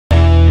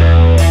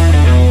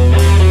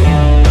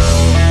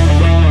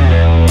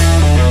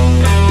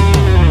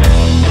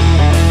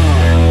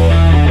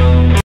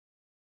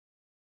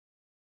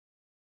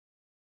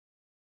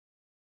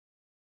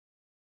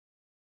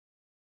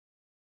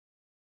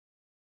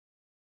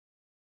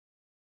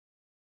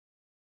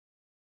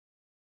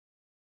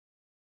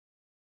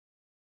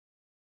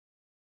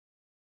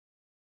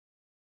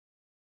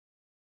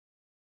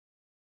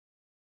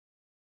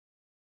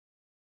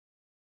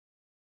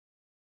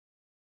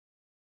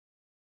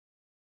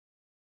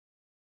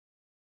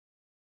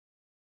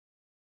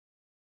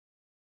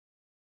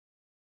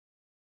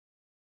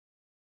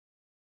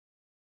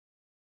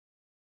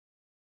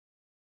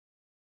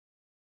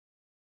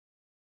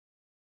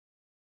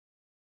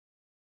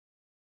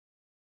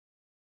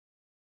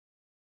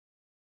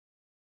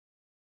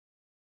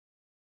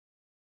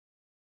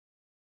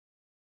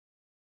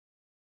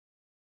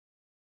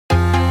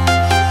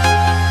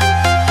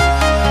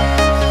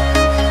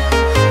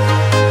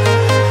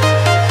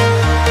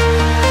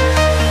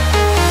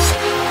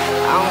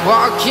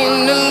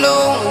Walking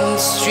alone, the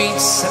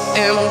streets are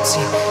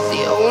empty.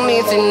 The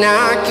only thing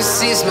I can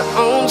see is my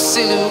own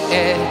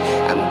silhouette.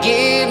 I'm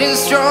getting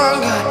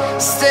stronger,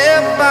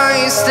 step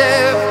by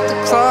step. The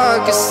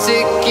clock is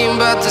ticking,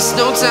 but there's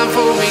no time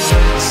for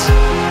regrets.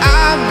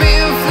 I've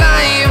been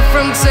flying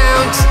from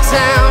town to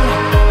town,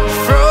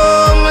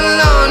 from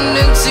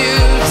London to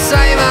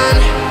Taiwan.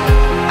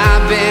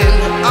 I've been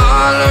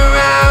all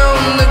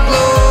around the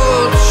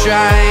globe,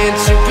 trying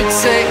to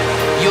protect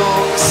your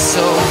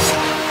soul.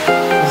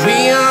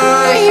 We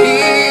are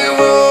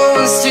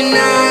heroes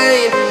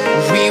tonight.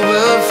 We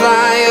will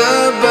fly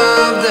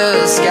above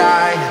the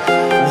sky.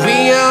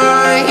 We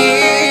are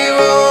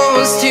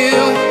heroes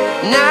tonight.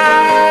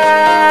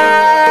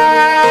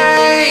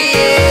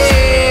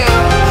 Yeah.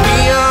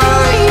 We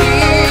are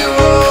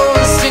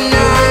heroes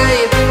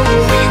tonight.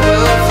 We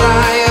will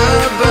fly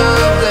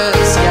above the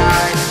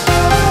sky.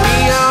 We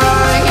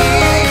are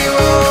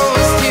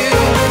heroes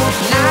tonight.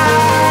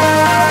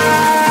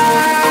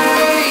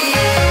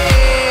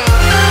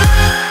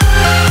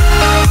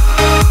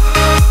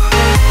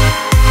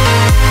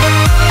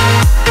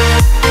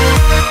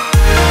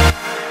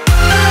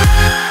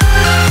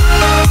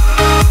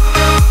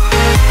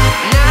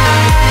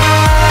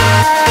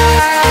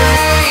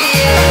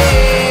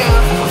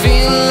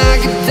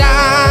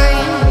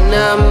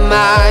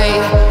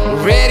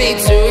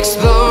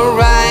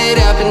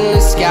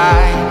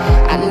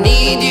 I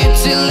need you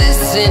to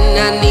listen,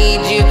 I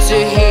need you to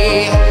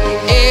hear,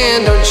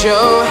 and don't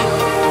show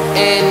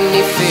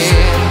any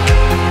fear.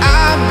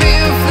 I've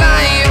been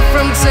flying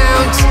from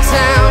town to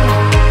town,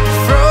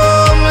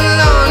 from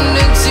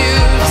London to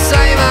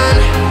Taiwan.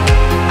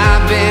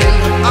 I've been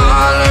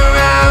all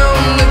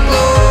around the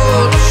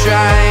globe,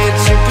 trying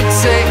to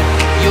protect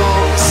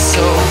your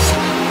soul.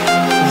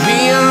 We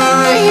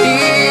are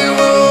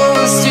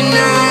heroes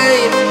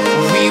tonight.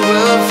 We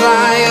will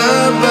fly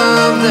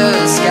above the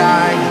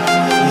sky.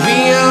 We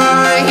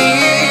are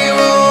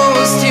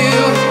heroes tonight.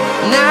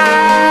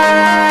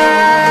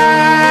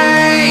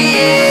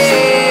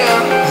 Yeah.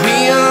 We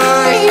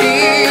are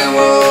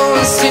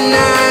heroes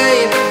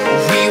tonight.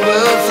 We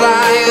will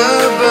fly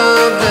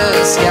above the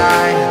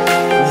sky.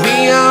 We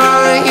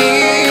are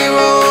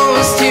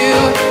heroes tonight.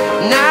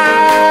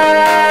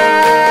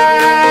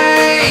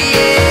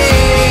 Yeah.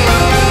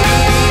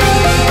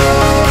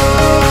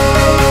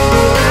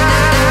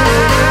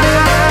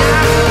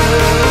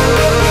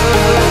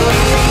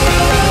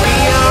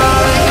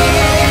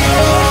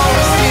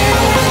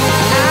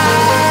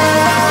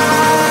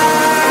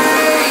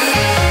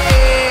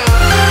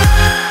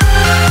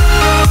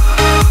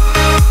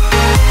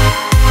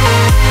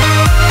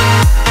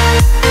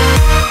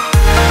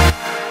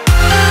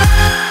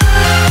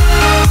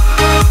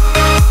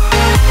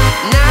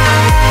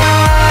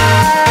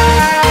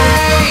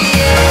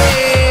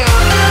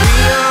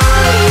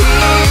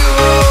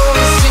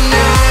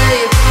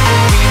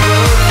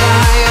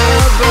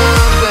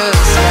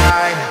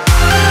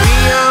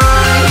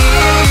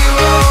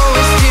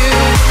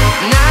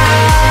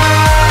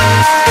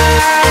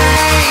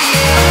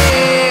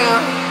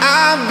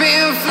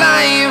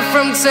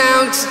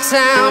 Town to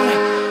town,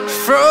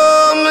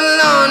 from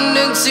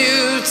London to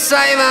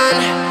Taiwan.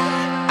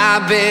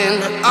 I've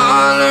been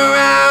all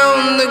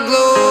around the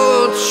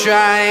globe,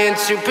 trying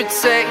to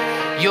protect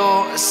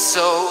your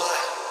soul.